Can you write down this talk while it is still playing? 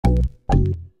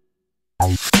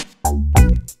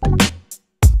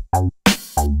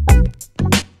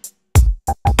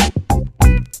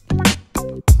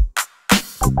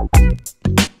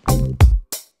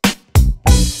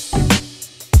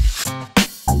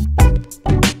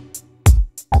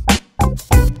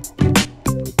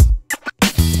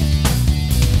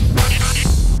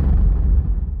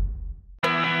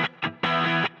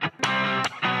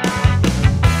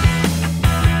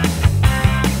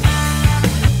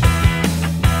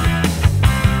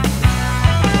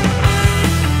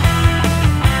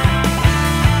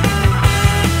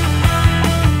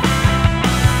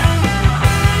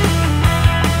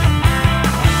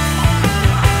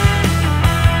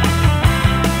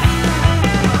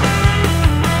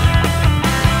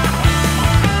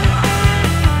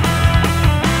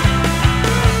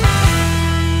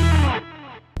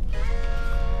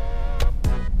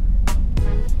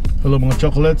Hello mga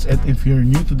chocolates, and if you're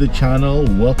new to the channel,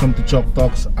 welcome to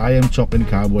ChockTalks. I am Choc and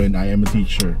Cowboy and I am a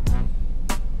teacher.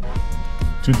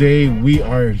 Today we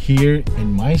are here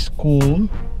in my school,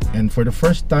 and for the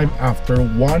first time after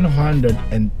 110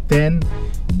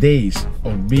 days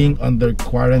of being under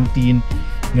quarantine,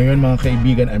 ngayon mga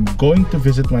kaibigan, I'm going to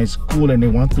visit my school and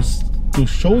I want to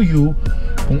show you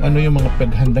kung ano yung mga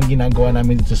paghandang ginagawa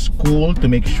namin sa school to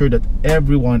make sure that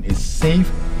everyone is safe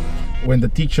when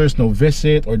the teachers no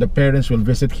visit or the parents will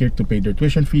visit here to pay their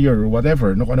tuition fee or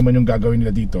whatever, no, kung ano man yung gagawin nila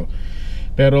dito.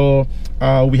 Pero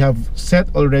we have set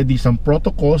already some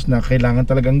protocols na kailangan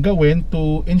talagang gawin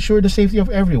to ensure the safety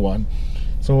of everyone.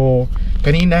 So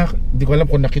kanina, di ko alam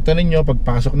kung nakita ninyo,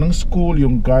 pagpasok ng school,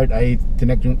 yung guard ay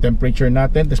tinek yung temperature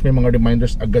natin, tapos may mga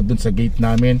reminders agad dun sa gate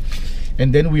namin.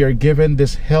 And then we are given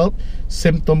this health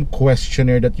symptom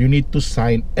questionnaire that you need to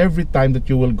sign every time that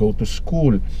you will go to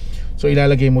school. So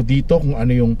ilalagay mo dito kung ano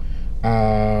yung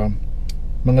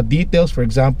mga details, for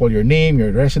example, your name, your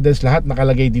residence, lahat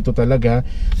nakalagay dito talaga.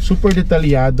 Super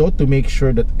detalyado to make sure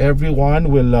that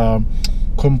everyone will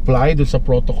comply dun sa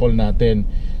protocol natin.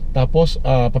 Tapos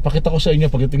papakita ko sa inyo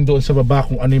pagdating doon sa baba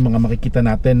kung ano yung mga makikita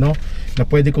natin, no, na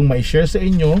pwede kong ma-share sa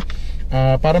inyo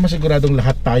para masiguradong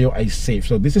lahat tayo ay safe.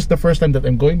 So this is the first time that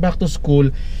I'm going back to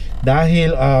school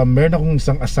dahil meron akong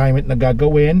isang assignment na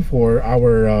gagawin for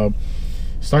our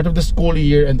start of the school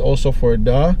year and also for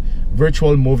the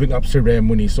virtual moving up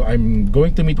ceremony. So I'm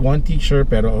going to meet one teacher,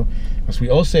 pero as we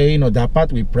all say, no,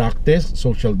 dapat we practice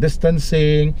social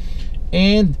distancing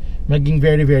and maging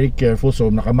very careful. So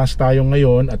nakamas tayo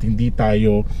ngayon at hindi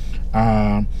tayo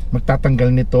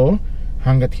magtatanggal nito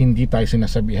hanggat hindi tayo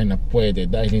sinasabihan na pwede,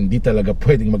 dahil hindi talaga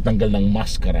pwedeng magtanggal ng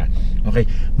maskara. Okay,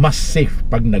 mas safe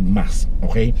pag nagmask.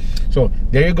 Okay, so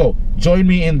there you go, join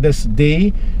me in this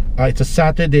day. It's a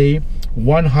Saturday,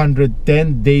 110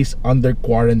 days under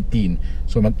quarantine.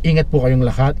 So mag-ingat po kayong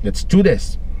lahat. Let's do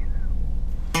this.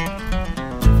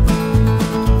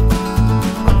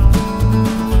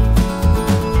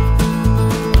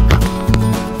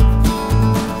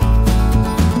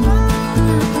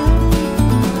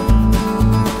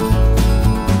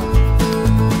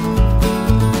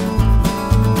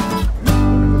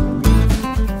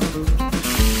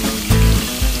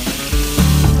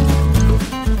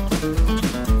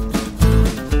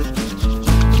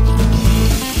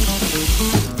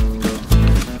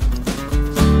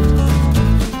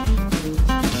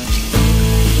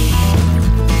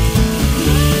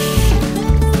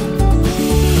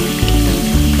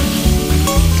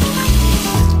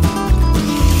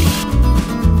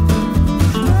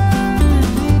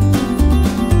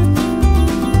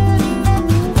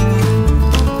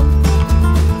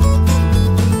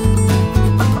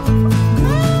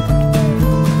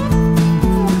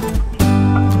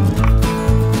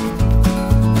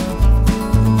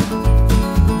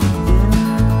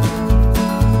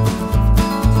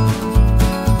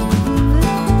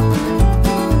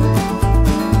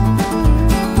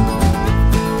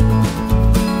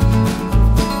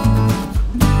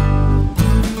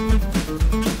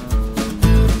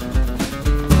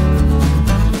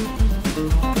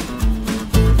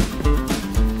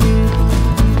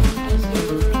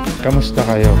 Kamusta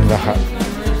kayo lahat?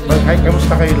 Hi,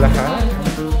 kamusta kayo lahat?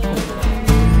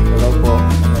 Hello po.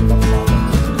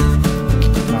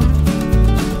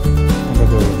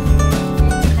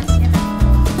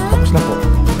 Tapos na po.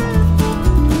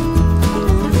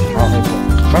 Okay po.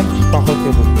 Ma'am, faculty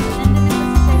po.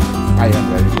 Ayan,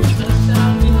 very good.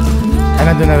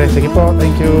 Nandun na rin. Sige po,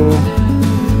 thank you.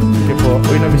 Sige po.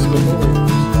 Uy, na-miss ko po.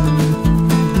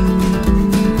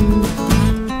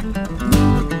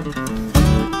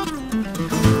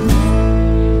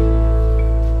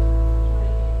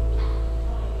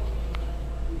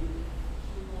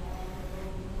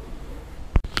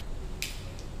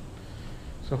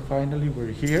 So finally,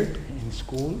 we're here in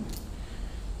school.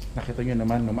 Nakita nyo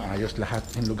naman na maayos lahat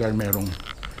ng lugar. Meron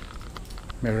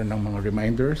ng mga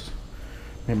reminders.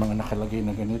 May mga nakalagay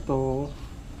na ganito.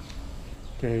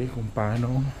 Okay, kung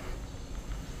paano.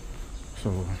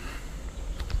 So,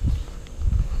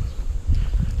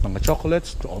 mga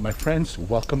chocolates to all my friends.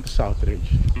 Welcome to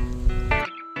Southridge.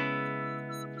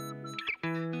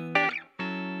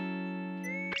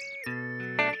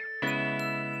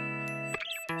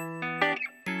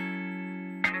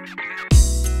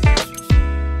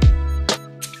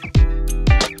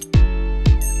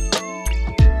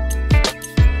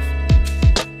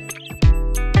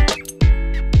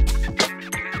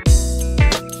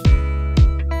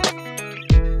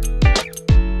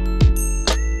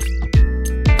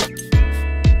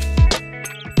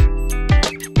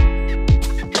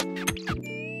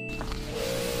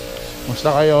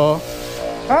 Kamusta kayo?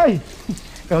 Hi!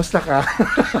 Kamusta ka?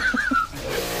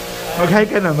 Mag-hi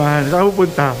ka naman. Saan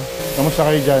pupunta? Kamusta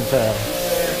kayo dyan, sir?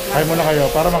 Hi muna kayo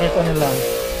para makita nila.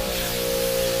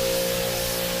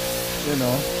 You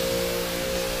know?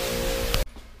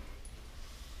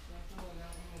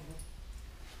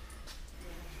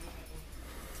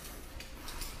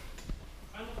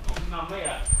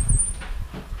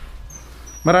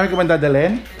 Marami ka man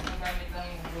dadalhin?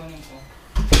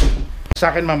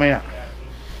 Sa akin mamaya.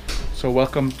 So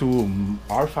welcome to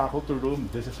our faculty room.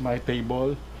 This is my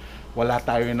table. Wala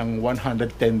tayo ng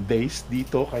 110 days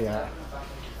dito, kaya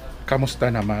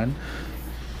kamusta naman?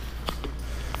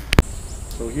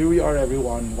 So here we are,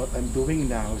 everyone. What I'm doing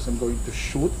now is I'm going to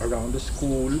shoot around the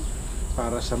school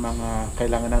para sa mga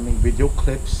kailangan naming video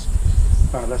clips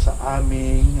para sa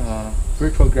aming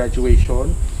virtual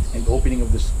graduation and opening of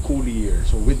the school year.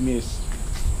 So with me is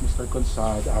Mr.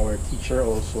 Consad, our teacher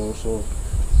also. So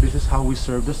this is how we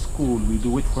serve the school. We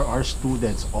do it for our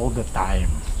students all the time.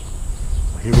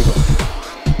 So here we go.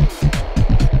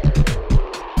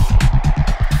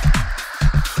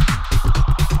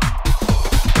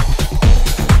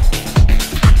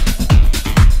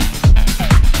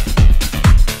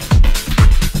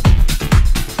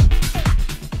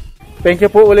 Thank you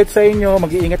po ulit sa inyo.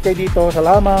 Mag-iingat kayo dito.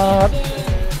 Salamat.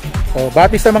 So,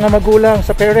 bati sa mga magulang,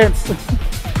 sa parents.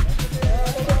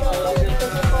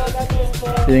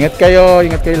 Ingat kayo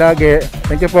lagi.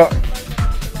 Thank you po.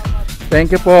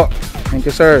 Thank you po. Thank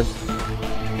you, sir.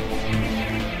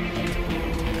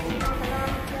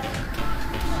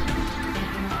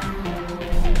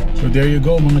 So there you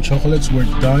go, mga chocolates. We're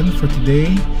done for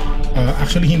today.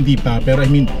 Actually hindi pa, pero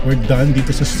I mean we're done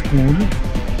dito sa school.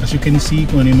 As you can see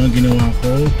kung ano yung mga ginawa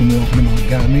ko. Kumuha ko ng mga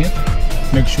gamit.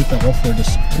 Nag-shoot ako for the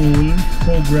school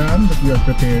program that we are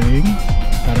preparing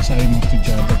para sa aming mga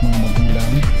estudyante at mga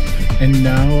magulang. And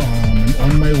now I'm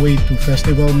on my way to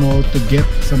Festival Mall to get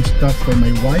some stuff for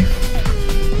my wife.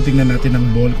 Tingnan natin ang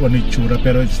ball kung ano yung tsura,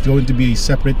 pero it's going to be a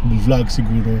separate vlog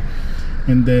siguro.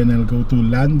 And then I'll go to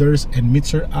Landers and meet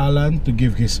Sir Alan to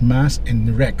give his mass and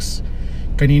Rex.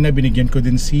 Kanina binigyan ko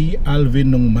din si Alvin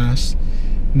ng mass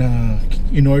na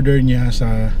in-order niya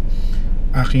sa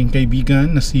aking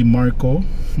kaibigan na si Marco,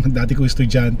 dati ko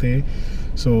estudyante.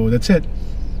 So that's it.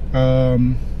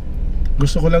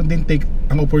 Gusto ko lang din take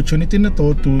ang opportunity na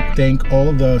to thank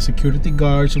all the security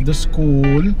guards of the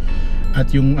school at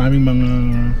yung aming mga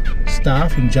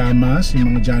staff, yung jamas,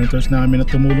 yung mga janitors namin na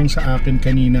tumulong sa akin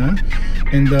kanina.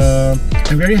 And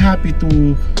I'm very happy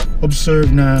to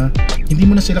observe na hindi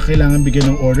mo na sila kailangan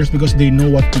bigyan ng orders because they know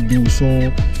what to do. So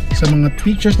sa mga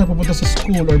teachers na pupunta sa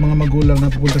school or mga magulang na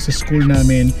pupunta sa school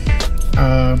namin,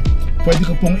 pwede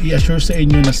ko pong i-assure sa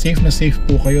inyo na safe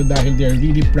po kayo dahil they are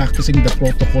really practicing the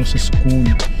protocol sa school.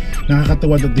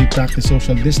 Nakakatawa that they practice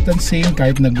social distancing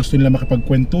kahit na gusto nila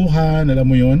makipagkwentuhan, alam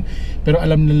mo yon, pero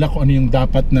alam nila kung ano yung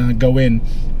dapat na gawin.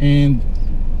 And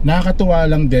nakakatuwa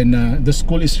lang din na the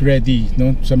school is ready,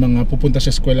 no, sa mga pupunta sa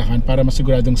eskwelahan para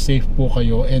masiguradong safe po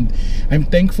kayo. And I'm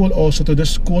thankful also to the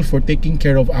school for taking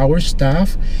care of our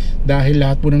staff dahil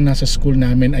lahat po ng nasa school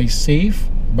namin ay safe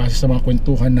base sa mga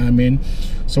kwentuhan namin.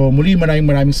 So muli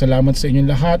maraming salamat sa inyong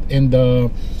lahat, and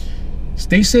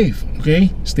stay safe, okay?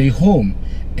 Stay home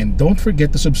and don't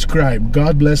forget to subscribe.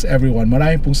 God bless everyone.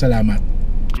 Maraming pong salamat.